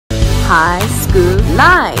High School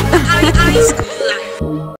Live.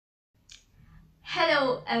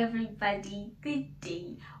 Hello everybody, good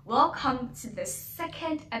day. Welcome to the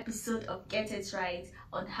second episode of Get It Right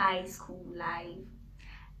on High School Live.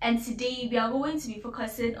 And today we are going to be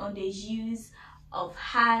focusing on the use of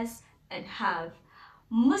has and have.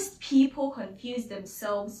 Most people confuse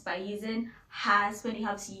themselves by using has when they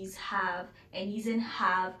have to use have and using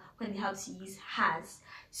have when they have to use has.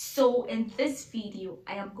 So in this video,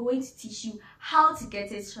 I am going to teach you how to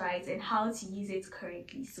get it right and how to use it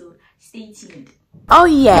correctly. So stay tuned. Oh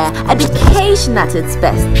yeah, education at its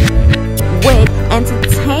best with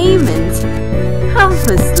entertainment.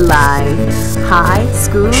 Campus Live, High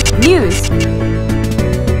School News.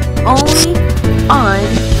 Only on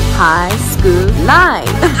High School Live.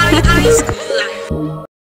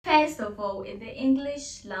 First of all, in the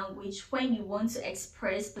English language, when you want to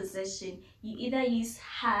express possession, you either use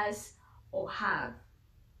has or have.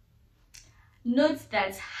 Note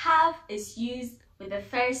that have is used with the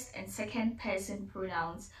first and second person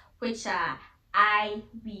pronouns, which are I,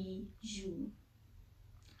 we, you.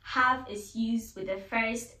 Have is used with the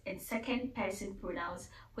first and second person pronouns,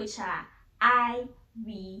 which are I,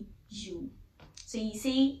 we, you. So you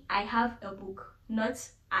say, I have a book, not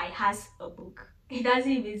I has a book. It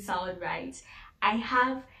doesn't even sound right. I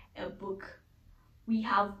have a book. We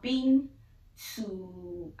have been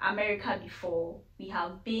to America before. We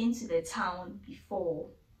have been to the town before.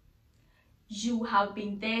 You have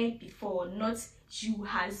been there before, not you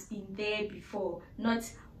has been there before, not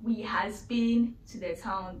we has been to the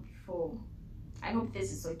town before. I hope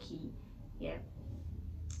this is okay. Yeah.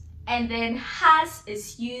 And then has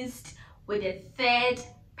is used with a third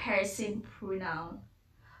person pronoun,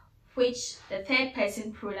 which the third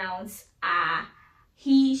person pronouns are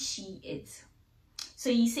he, she, it. So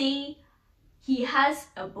you say he has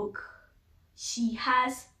a book, she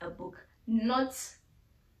has a book, not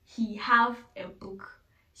he have a book,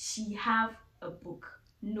 she have a book.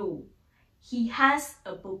 No, he has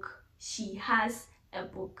a book, she has a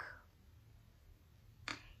book.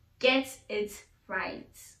 Get it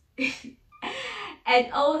right.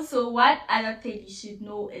 And also, one other thing you should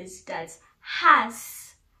know is that has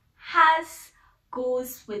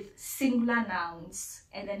goes with singular nouns,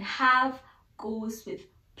 and then have goes with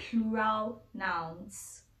plural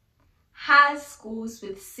nouns. Has goes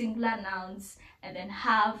with singular nouns, and then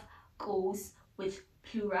have goes with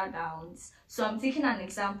plural nouns. So I'm taking an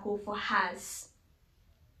example for has.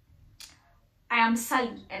 I am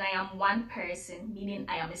Sally and I am one person, meaning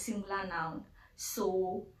I am a singular noun.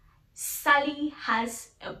 So Sally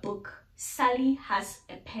has a book, Sally has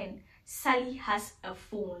a pen, Sally has a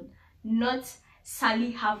phone, not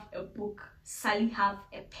Sally have a book, Sally have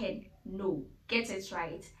a pen. No, get it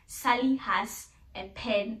right. Sally has a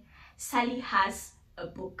pen, Sally has a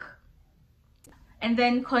book. And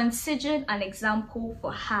then consider an example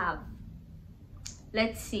for have.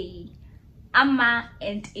 Let's say Amma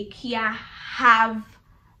and Ikia have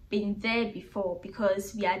been there before,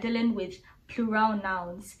 because we are dealing with plural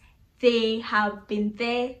nouns. They have been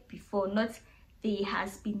there before, not they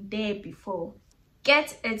has been there before.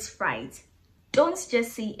 Get it right. Don't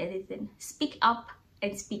just say anything. Speak up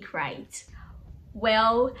and speak right.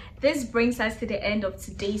 Well, this brings us to the end of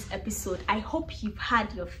today's episode. I hope you've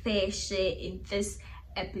had your fair share in this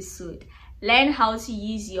episode. Learn how to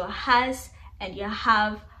use your has and your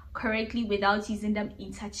have correctly without using them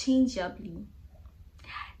interchangeably.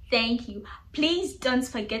 Thank you. Please don't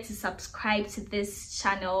forget to subscribe to this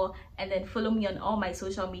channel and then follow me on all my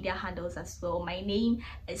social media handles as well. My name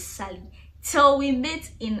is Sally. Till we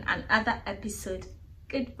meet in another episode,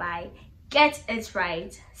 goodbye. Get it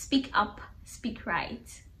right. Speak up, speak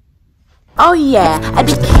right. Oh yeah,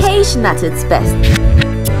 education at its best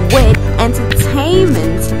with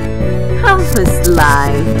entertainment. Campus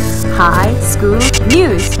Live, High School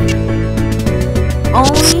News.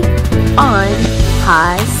 Only on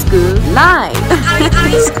High School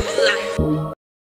Live.